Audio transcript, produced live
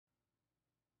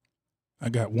I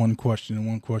got one question and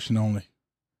one question only.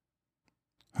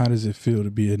 How does it feel to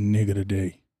be a nigga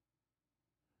today?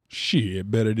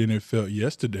 Shit, better than it felt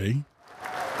yesterday.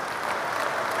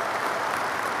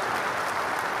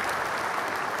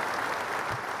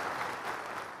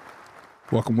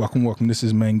 Welcome. This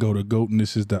is Mango the Goat, and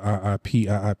this is the IIP.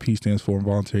 IIP stands for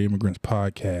Involuntary Immigrants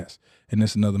Podcast. And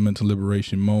this is another mental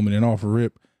liberation moment. And off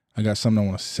rip, I got something I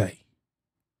want to say.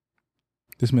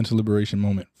 This mental liberation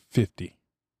moment, 50.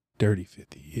 Dirty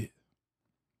 50, yeah.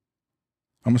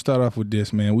 I'm going to start off with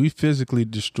this, man. We physically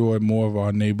destroy more of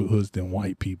our neighborhoods than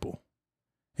white people.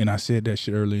 And I said that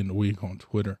shit early in the week on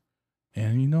Twitter.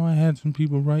 And, you know, I had some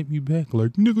people write me back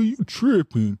like, nigga, you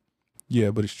tripping. Yeah,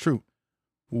 but it's true.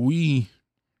 We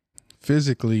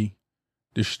physically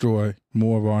destroy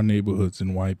more of our neighborhoods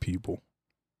than white people.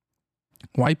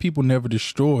 White people never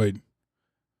destroyed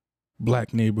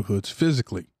black neighborhoods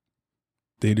physically.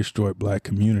 They destroyed black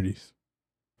communities.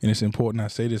 And it's important I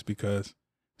say this because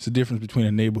it's the difference between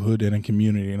a neighborhood and a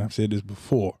community. And I've said this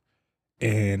before.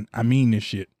 And I mean this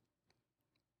shit.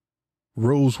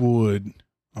 Rosewood,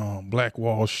 Black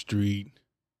Wall Street,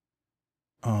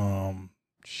 I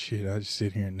just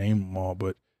sit here and name them all,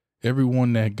 but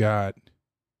everyone that got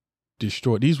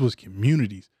destroyed, these was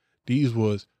communities. These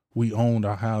was, we owned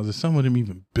our houses. Some of them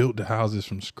even built the houses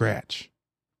from scratch.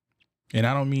 And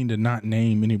I don't mean to not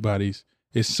name anybody's.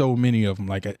 It's so many of them.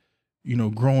 Like,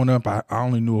 growing up, I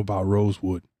only knew about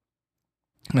Rosewood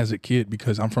as a kid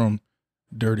because I'm from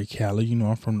dirty Cali.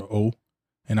 I'm from the O,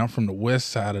 and I'm from the west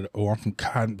side of the O. I'm from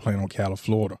Cotton Plain, Ocala,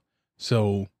 Florida.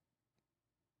 So,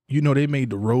 they made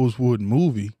the Rosewood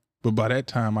movie, but by that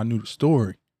time I knew the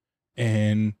story.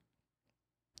 And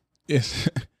it's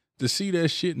to see that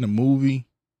shit in the movie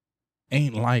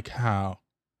ain't like how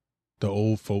the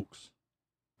old folks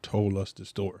told us the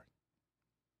story.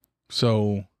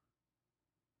 So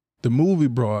the movie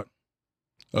brought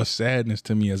a sadness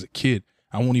to me as a kid.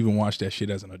 I won't even watch that shit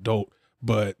as an adult.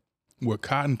 But where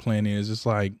Cotton Plain is, it's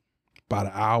like about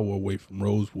an hour away from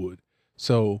Rosewood.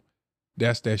 So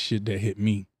that's that shit that hit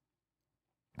me.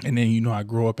 And then, I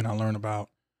grow up and I learn about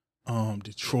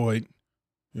Detroit,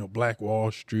 Black Wall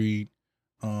Street.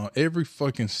 Every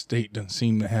fucking state doesn't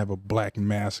seem to have a black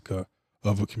massacre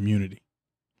of a community.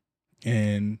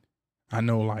 And I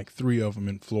know like 3 of them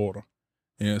in Florida.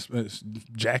 And it's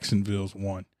Jacksonville's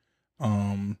one.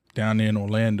 Down there in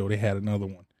Orlando, they had another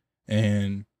one.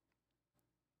 And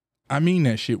I mean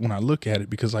that shit when I look at it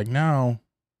because like now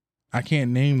I can't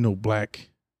name no black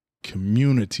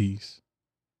communities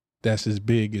that's as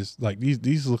big as like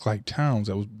these look like towns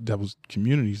that was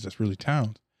communities that's really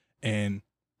towns. And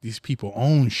these people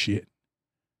own shit.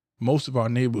 Most of our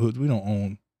neighborhoods, we don't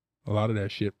own a lot of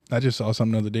that shit. I just saw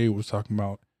something the other day was talking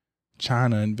about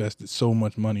China invested so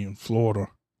much money in Florida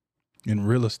in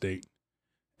real estate.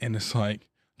 And it's like,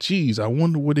 geez, I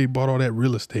wonder where they bought all that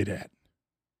real estate at.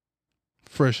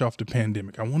 Fresh off the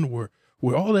pandemic. I wonder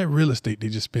where all that real estate they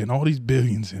just spent all these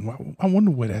billions in. I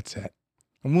wonder where that's at.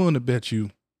 I'm willing to bet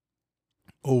you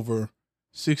over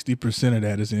 60% of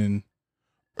that is in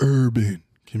urban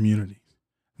communities,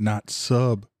 not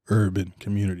suburban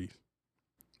communities.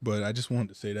 But I just wanted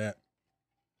to say that.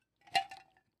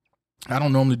 I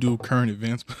don't normally do current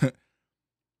events, but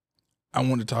I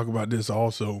want to talk about this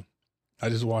also. I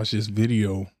just watched this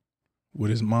video with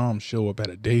his mom show up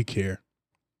at a daycare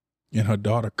and her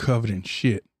daughter covered in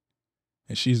shit.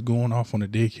 And she's going off on the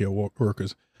daycare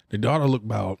workers. The daughter looked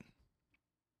about,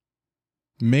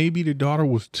 maybe the daughter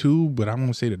was 2, but I'm going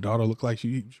to say the daughter looked like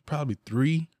she probably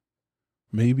 3,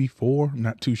 maybe 4. I'm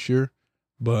not too sure.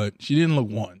 But she didn't look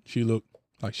 1. She looked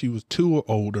like she was 2 or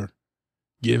older,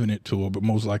 giving it to her, but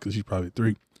most likely she's probably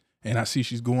 3. And I see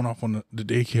she's going off on the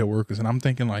daycare workers, and I'm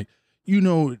thinking like,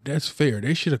 that's fair.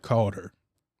 They should have called her.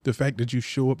 The fact that you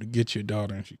show up to get your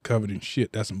daughter and she's covered in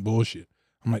shit, that's some bullshit.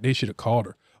 I'm like, they should have called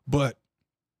her. But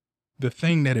the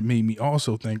thing that it made me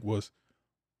also think was,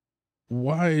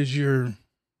 why is your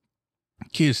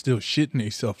kid still shitting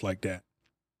themselves like that?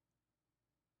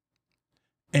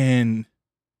 And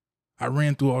I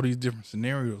ran through all these different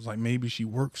scenarios. Like maybe she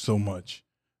works so much.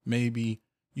 Maybe,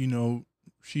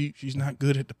 she's not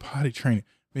good at the potty training.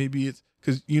 Maybe it's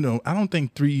because, I don't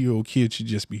think 3-year-old kids should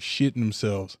just be shitting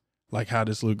themselves like how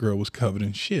this little girl was covered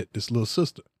in shit, this little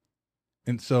sister.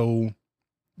 And so,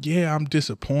 yeah, I'm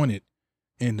disappointed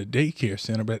in the daycare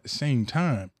center, but at the same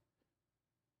time,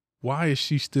 why is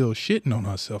she still shitting on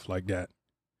herself like that?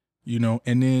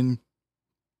 And then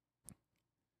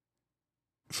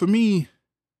for me,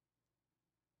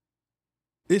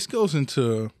 this goes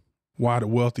into why the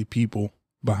wealthy people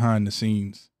behind the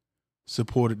scenes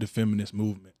supported the feminist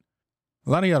movement. A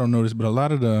lot of y'all don't know this, but a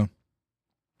lot of the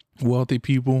wealthy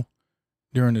people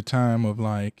during the time of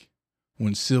like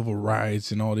when civil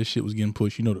rights and all this shit was getting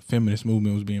pushed. You know, the feminist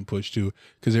movement was being pushed too.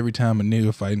 Because every time a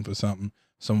nigga fighting for something,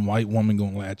 some white woman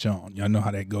gonna latch on. Y'all know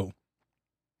how that go.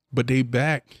 But they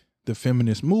back the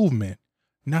feminist movement,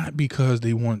 not because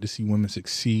they wanted to see women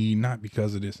succeed, not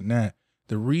because of this and that.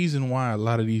 The reason why a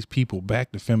lot of these people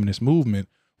backed the feminist movement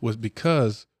was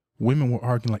because women were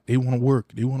arguing like they want to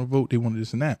work, they want to vote, they want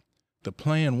this and that. The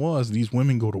plan was these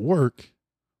women go to work.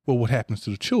 Well, what happens to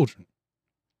the children?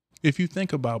 If you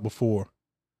think about before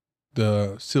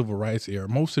the civil rights era,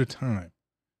 most of the time,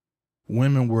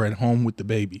 women were at home with the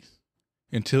babies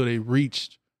until they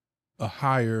reached a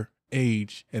higher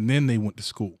age and then they went to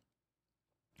school.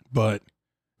 But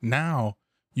now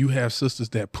you have sisters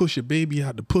that push a baby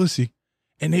out the pussy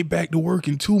and they back to work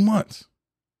in 2 months.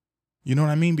 You know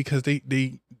what I mean? Because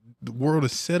the world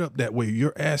is set up that way.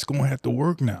 Your ass gonna have to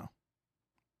work now.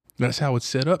 That's how it's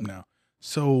set up now.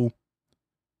 So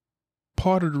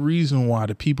part of the reason why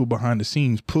the people behind the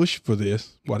scenes push for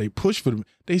this, why they push for them,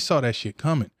 they saw that shit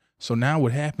coming. So now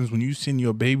what happens when you send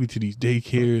your baby to these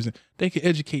daycares and they can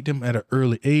educate them at an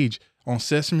early age. On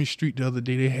Sesame Street the other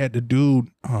day, they had the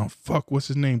dude, what's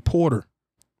his name? Porter.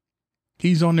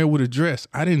 He's on there with a dress.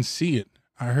 I didn't see it.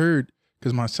 I heard,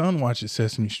 because my son watches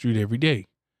Sesame Street every day,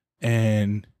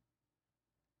 and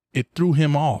it threw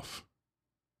him off.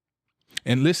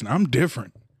 And listen, I'm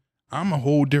different. I'm a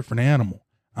whole different animal.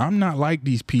 I'm not like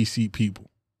these PC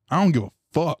people. I don't give a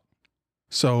fuck.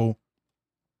 So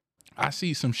I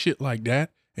see some shit like that,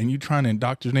 and you trying to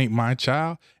indoctrinate my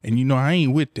child, and you know I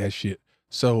ain't with that shit.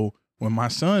 So when my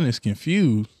son is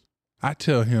confused, I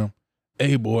tell him,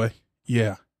 hey boy,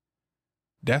 yeah,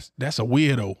 that's a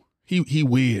weirdo. He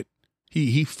weird.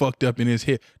 He fucked up in his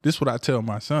head. This is what I tell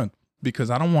my son, because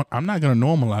I'm not gonna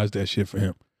normalize that shit for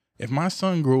him. If my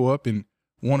son grow up and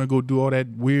want to go do all that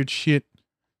weird shit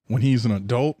when he's an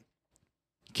adult,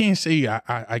 you can't say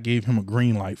I gave him a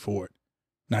green light for it.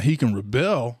 Now he can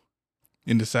rebel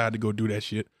and decide to go do that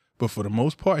shit, but for the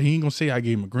most part, he ain't gonna say I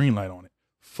gave him a green light on it.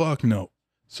 Fuck no.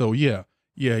 So yeah,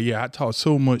 I talked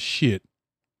so much shit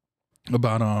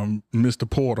about Mr.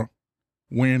 Porter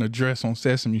wearing a dress on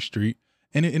Sesame Street,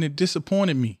 and it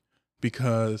disappointed me,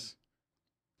 because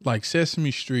like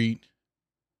Sesame Street,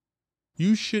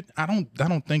 I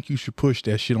don't think you should push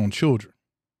that shit on children.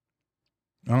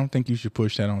 I don't think you should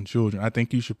push that on children. I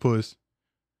think you should push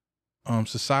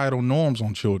societal norms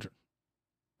on children,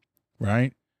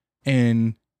 right?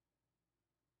 And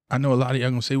I know a lot of y'all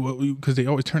gonna say, well, because they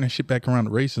always turn that shit back around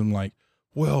to racism, like,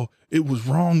 well, it was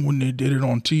wrong when they did it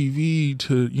on TV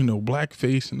to,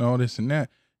 blackface and all this and that.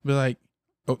 But like,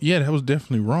 oh yeah, that was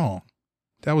definitely wrong.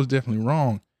 That was definitely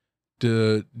wrong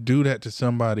to do that to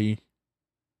somebody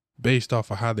based off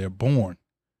of how they're born.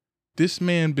 This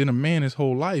man been a man his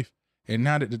whole life, and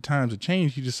now that the times have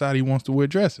changed, he decided he wants to wear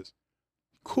dresses.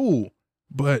 Cool,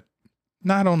 but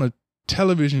not on a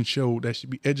television show that should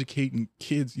be educating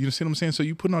kids. You see what I'm saying? So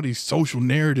you putting all these social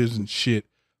narratives and shit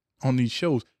on these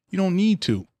shows. You don't need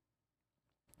to.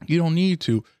 You don't need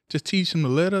to. Just teach them the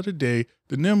letter of the day,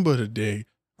 the number of the day,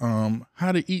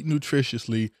 how to eat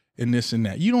nutritiously, and this and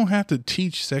that. You don't have to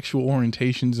teach sexual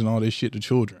orientations and all this shit to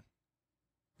children.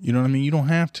 You know what I mean? You don't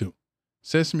have to.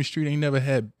 Sesame Street ain't never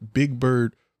had Big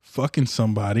Bird fucking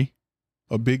somebody,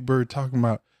 or Big Bird talking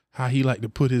about how he like to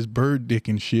put his bird dick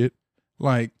and shit.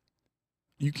 Like,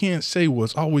 you can't say, well,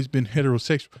 it's always been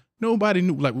heterosexual. Nobody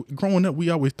knew. Like, growing up, we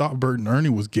always thought Bert and Ernie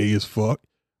was gay as fuck,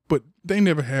 but they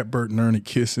never had Bert and Ernie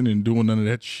kissing and doing none of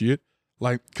that shit.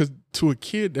 Like, because to a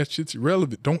kid, that shit's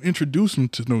irrelevant. Don't introduce them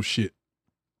to no shit.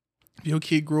 If your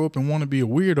kid grow up and want to be a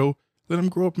weirdo, let him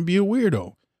grow up and be a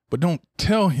weirdo. But don't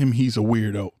tell him he's a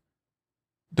weirdo.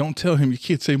 Don't tell him, your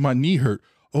kid say, my knee hurt.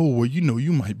 Oh, well,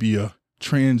 you might be a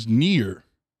transneer.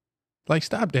 Like,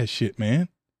 stop that shit, man.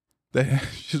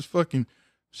 That's just fucking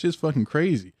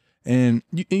crazy. And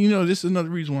this is another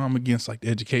reason why I'm against like the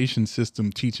education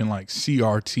system teaching like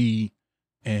CRT.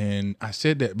 And I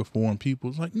said that before, and people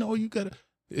was like, no,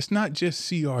 it's not just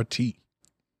CRT.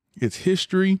 It's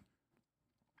history,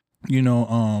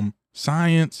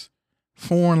 science,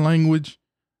 foreign language.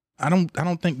 I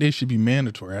don't think they should be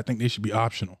mandatory. I think they should be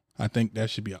optional. I think that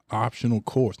should be an optional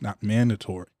course, not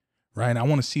mandatory, right? I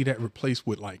want to see that replaced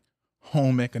with like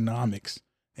home economics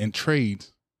and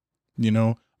trades.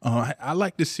 I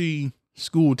like to see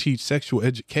school teach sexual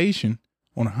education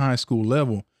on a high school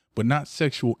level, but not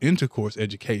sexual intercourse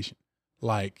education.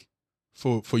 Like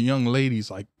for young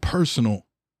ladies, like personal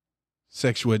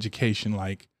sexual education,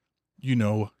 like,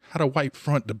 how to wipe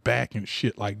front to back and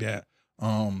shit like that.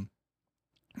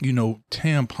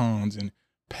 Tampons and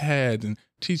pads, and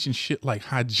teaching shit like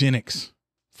hygienics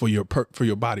for your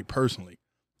body personally.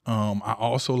 I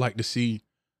also like to see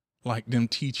like them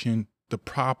teaching the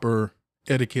proper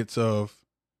etiquettes of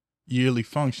yearly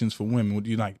functions for women, with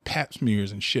you like pap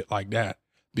smears and shit like that,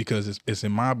 because it's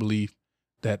in my belief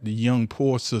that the young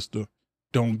poor sister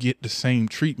don't get the same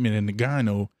treatment in the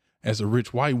gyno as a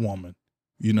rich white woman,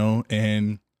 you know.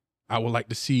 And I would like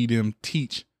to see them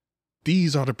teach,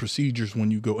 these are the procedures when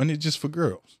you go, and it's just for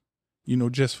girls, you know,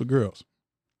 just for girls.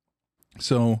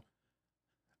 So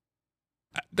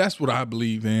that's what I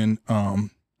believe in. I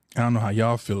don't know how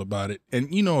y'all feel about it.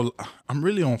 And, you know, I'm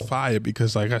really on fire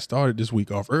because, like, I started this week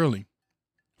off early.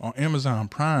 On Amazon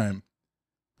Prime,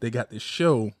 they got this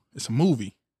show. It's a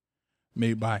movie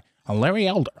made by Larry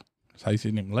Elder. That's how you say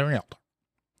his name, Larry Elder.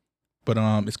 But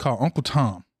it's called Uncle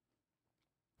Tom.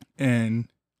 And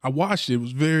I watched it.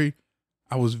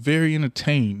 I was very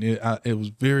entertained. It was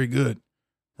very good,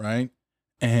 right?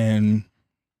 And,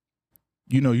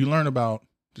 you know, you learn about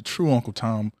the true Uncle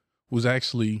Tom was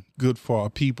actually good for our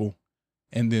people.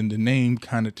 And then the name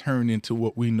kind of turned into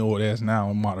what we know it as now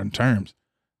in modern terms.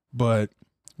 But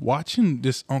watching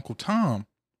this Uncle Tom,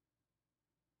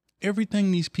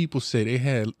 everything these people say, they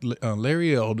had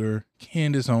Larry Elder,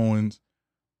 Candace Owens,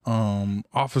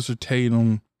 Officer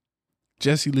Tatum,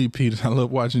 Jesse Lee Peters. I love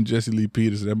watching Jesse Lee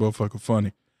Peters. That motherfucker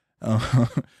funny.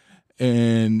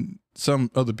 And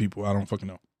some other people, I don't fucking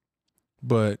know.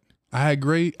 But I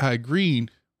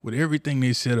agreed with everything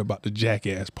they said about the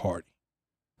Jackass Party,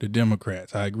 the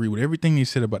Democrats. I agree with everything they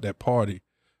said about that party.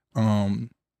 But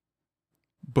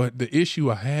the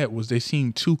issue I had was they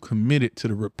seemed too committed to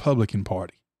the Republican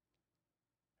Party.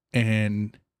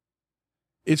 And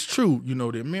it's true, you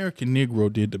know, the American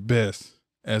Negro did the best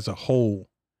as a whole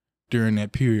during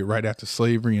that period right after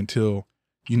slavery until,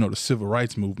 you know, the civil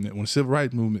rights movement. When the civil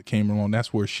rights movement came along,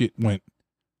 that's where shit went.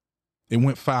 It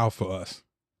went foul for us.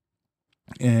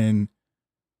 And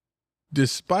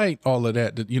despite all of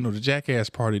that, you know, the Jackass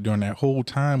Party during that whole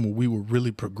time when we were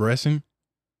really progressing,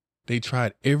 they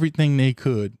tried everything they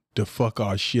could to fuck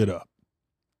our shit up.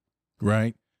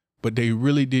 Right? But they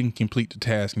really didn't complete the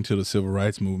task until the civil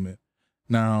rights movement.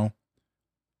 Now,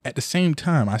 at the same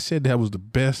time, I said that was the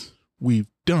best we've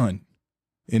done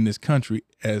in this country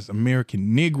as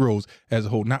American Negroes as a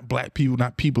whole, not black people,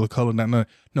 not people of color,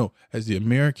 no, as the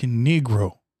American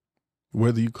Negro.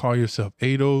 Whether you call yourself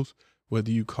ADOS, whether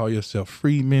you call yourself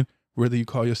freedman, whether you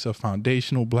call yourself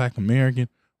foundational Black American,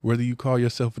 whether you call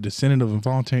yourself a descendant of a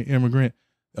voluntary immigrant,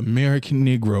 American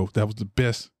Negro, that was the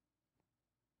best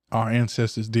our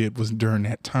ancestors did was during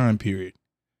that time period.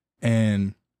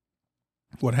 And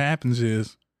what happens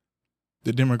is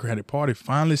the Democratic Party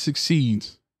finally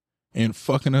succeeds in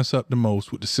fucking us up the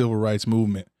most with the civil rights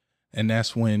movement. And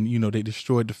that's when, you know, they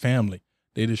destroyed the family.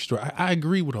 I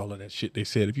agree with all of that shit they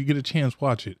said. If you get a chance,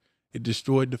 watch it. It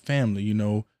destroyed the family. You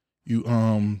know, you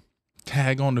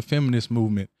tag on the feminist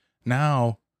movement.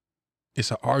 Now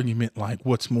it's an argument like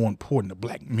what's more important, the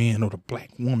black man or the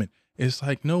black woman. It's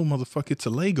like, no, motherfucker, it's a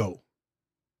Lego.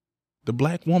 The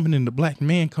black woman and the black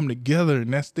man come together,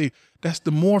 and that's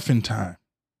the morphin' time.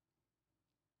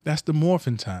 That's the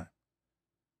morphin' time.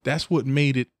 That's what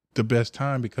made it the best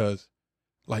time, because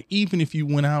like, even if you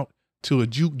went out to a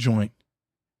juke joint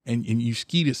and you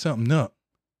skeeted something up,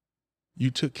 you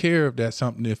took care of that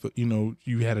something if, you know,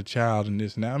 you had a child and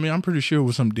this and that. I mean, I'm pretty sure it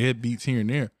was some deadbeats here and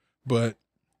there, but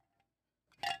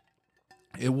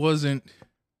it wasn't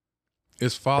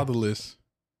as fatherless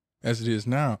as it is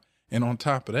now. And on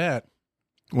top of that,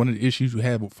 one of the issues we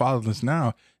have with fatherless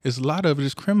now is a lot of it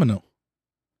is criminal.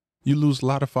 You lose a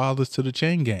lot of fathers to the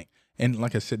chain gang. And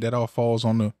like I said, that all falls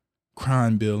on the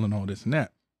crime bill and all this and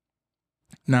that.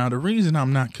 Now, the reason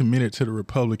I'm not committed to the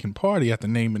Republican Party after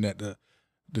naming that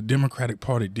the Democratic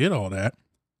Party did all that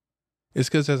is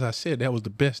because, as I said, that was the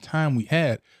best time we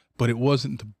had, but it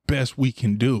wasn't the best we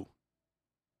can do.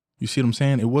 You see what I'm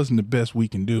saying? It wasn't the best we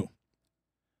can do.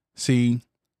 See,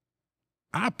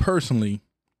 I personally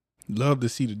love to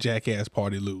see the Jackass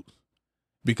Party lose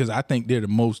because I think they're the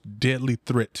most deadly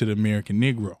threat to the American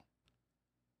Negro.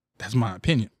 That's my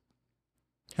opinion.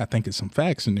 I think there's some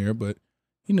facts in there, but,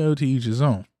 you know, to each his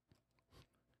own.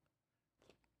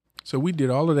 So we did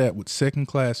all of that with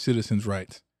second-class citizens'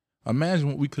 rights. Imagine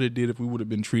what we could have did if we would have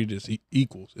been treated as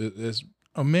equals, as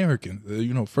Americans,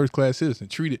 you know, first-class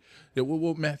citizens, treated.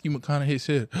 What Matthew McConaughey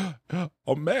said,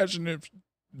 imagine if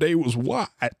they was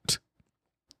white.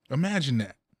 Imagine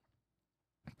that.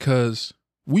 Because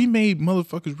we made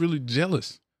motherfuckers really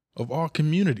jealous of our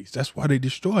communities. That's why they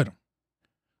destroyed them.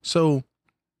 So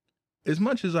as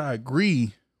much as I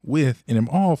agree with and am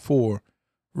all for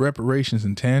reparations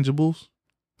and tangibles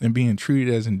and being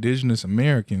treated as indigenous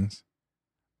Americans,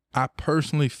 I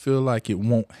personally feel like it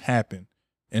won't happen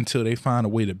until they find a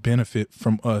way to benefit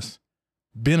from us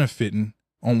benefiting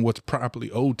on what's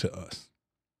properly owed to us.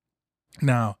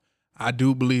 Now, I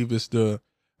do believe it's the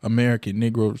American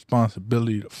Negro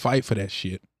responsibility to fight for that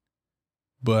shit,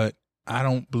 but I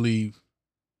don't believe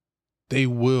they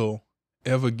will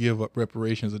ever give up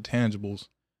reparations or tangibles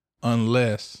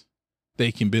unless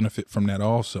they can benefit from that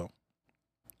also.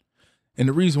 And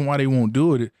the reason why they won't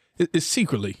do it is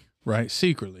secretly, right?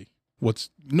 Secretly.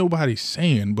 What's nobody's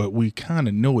saying, but we kind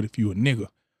of know it if you a nigga.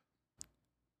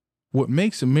 What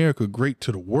makes America great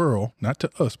to the world, not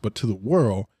to us, but to the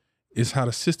world, is how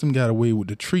the system got away with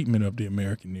the treatment of the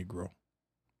American Negro.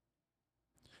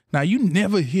 Now, you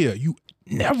never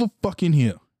fucking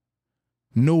hear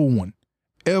no one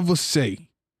ever say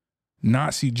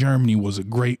Nazi Germany was a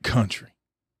great country.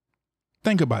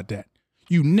 Think about that.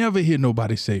 You never hear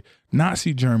nobody say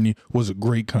Nazi Germany was a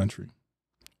great country.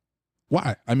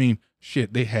 Why? I mean,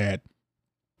 shit, they had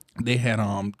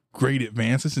great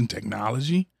advances in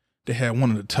technology. They had one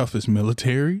of the toughest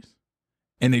militaries,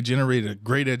 and they generated a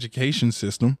great education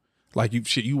system. Like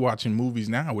you watching movies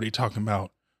now where they talking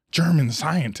about German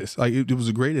scientists. Like it was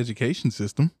a great education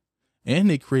system, and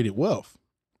they created wealth.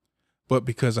 But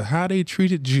because of how they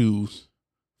treated Jews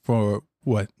for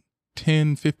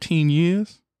 10, 15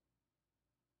 years,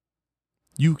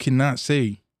 you cannot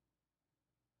say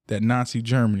that Nazi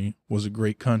Germany was a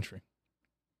great country,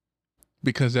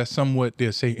 because that's somewhat,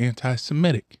 they'll say,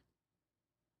 anti-Semitic.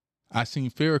 I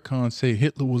seen Farrakhan say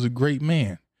Hitler was a great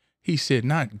man. He said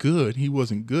not good. He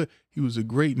wasn't good. He was a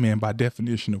great man by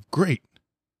definition of great.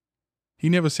 He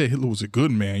never said Hitler was a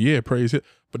good man. Yeah, praise it.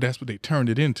 But that's what they turned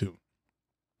it into.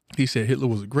 He said Hitler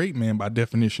was a great man by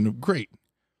definition of great.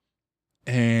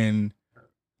 And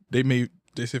they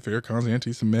said Farrakhan's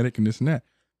anti-Semitic and this and that.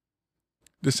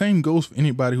 The same goes for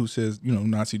anybody who says,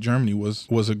 Nazi Germany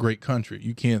was a great country.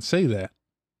 You can't say that.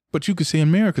 But you could say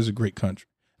America's a great country.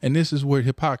 And this is where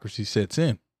hypocrisy sets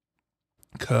in.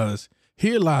 Because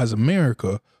here lies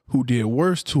America, who did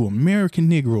worse to American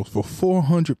Negroes for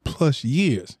 400 plus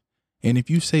years. And if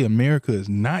you say America is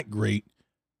not great,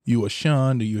 you are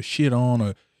shunned or you're shit on,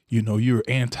 or, you're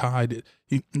anti,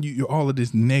 you're all of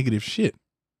this negative shit.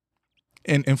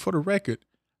 And for the record,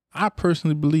 I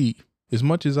personally believe, as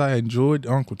much as I enjoyed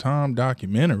the Uncle Tom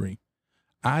documentary,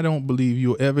 I don't believe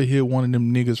you'll ever hear one of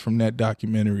them niggas from that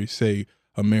documentary say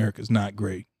America's not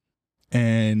great.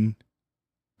 And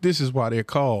this is why they're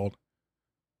called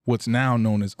what's now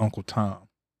known as Uncle Tom,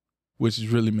 which is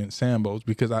really meant Sambos,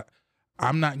 because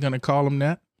I'm not going to call him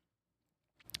that,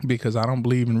 because I don't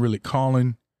believe in really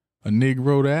calling a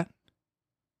Negro that.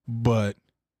 But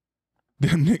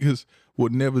them niggas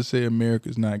would never say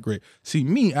America's not great. See,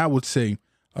 me, I would say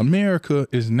America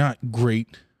is not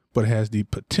great, but has the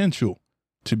potential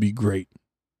to be great.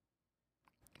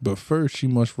 But first, she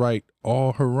must right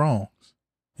all her wrongs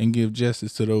and give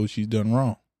justice to those she's done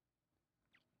wrong.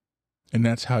 And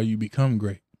that's how you become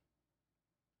great.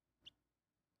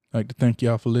 I'd like to thank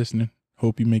y'all for listening.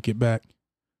 Hope you make it back.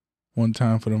 One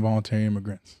time for the involuntary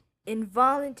immigrants.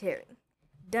 Involuntary.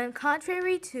 Done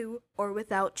contrary to or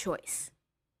without choice.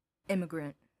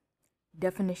 Immigrant.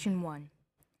 Definition 1.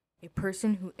 A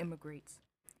person who immigrates.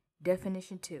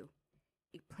 Definition 2.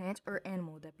 A plant or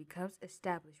animal that becomes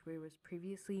established where it was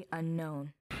previously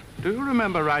unknown. Do you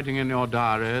remember writing in your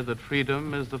diary that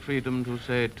freedom is the freedom to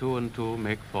say 2 and 2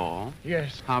 make 4?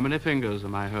 Yes. How many fingers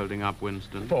am I holding up,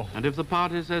 Winston? 4. And if the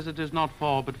party says it is not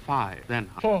 4 but 5, then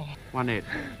 4. 1/8.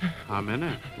 How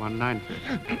many? 1/9.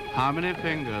 How many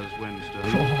fingers, Winston?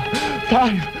 4. 5.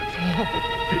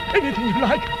 4. Anything you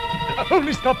like.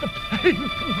 Only stop the pain.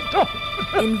 Stop.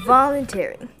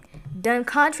 Involuntary. Done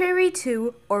contrary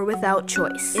to or without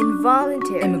choice.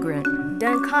 Involuntary. Immigrant.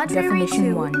 Done contrary Definition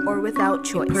to 1. or without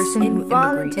choice. A person who immigrates.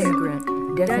 Involuntary. Immigrant.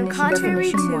 Done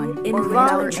contrary Definition to 1. or without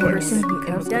Involuntary. choice. Person who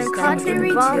comes Done to contrary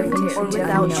to establish or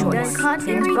without choice. Done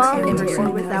contrary to or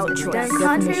without choice. Done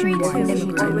contrary to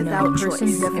or without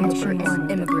choice. Definition 1.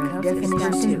 Immigrant.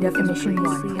 Definition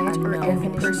 1. Plant or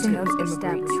animal. Person who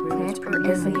established. Plant or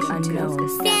animal unknown.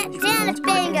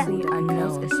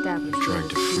 Unknown. Established. Trying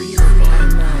to free your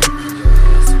mind.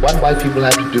 What white people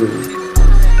have to do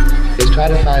is try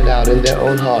to find out in their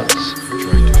own hearts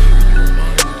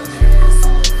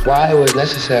why it was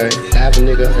necessary to have a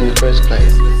nigger in the first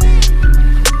place.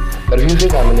 But if you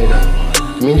think I'm a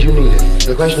nigger, it means you need it.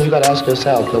 The question you gotta ask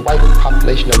yourself, the white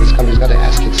population of this country's gotta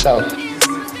ask itself.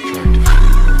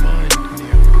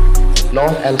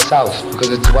 North and South, because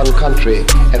it's one country,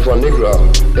 and for a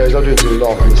Negro, there is no difference between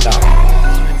North and South.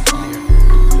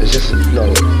 There's just a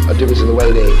difference in the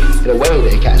way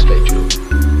they castrate you.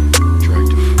 Trying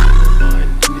to free your mind,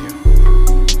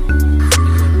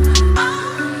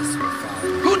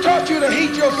 Who taught you to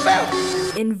hate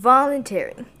yourself?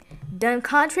 Involuntary. Done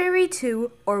contrary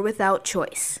to or without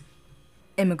choice.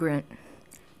 Immigrant.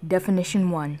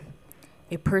 Definition 1.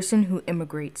 A person who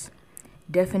immigrates.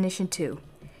 Definition 2.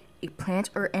 A plant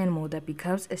or animal that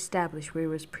becomes established where it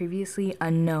was previously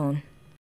unknown.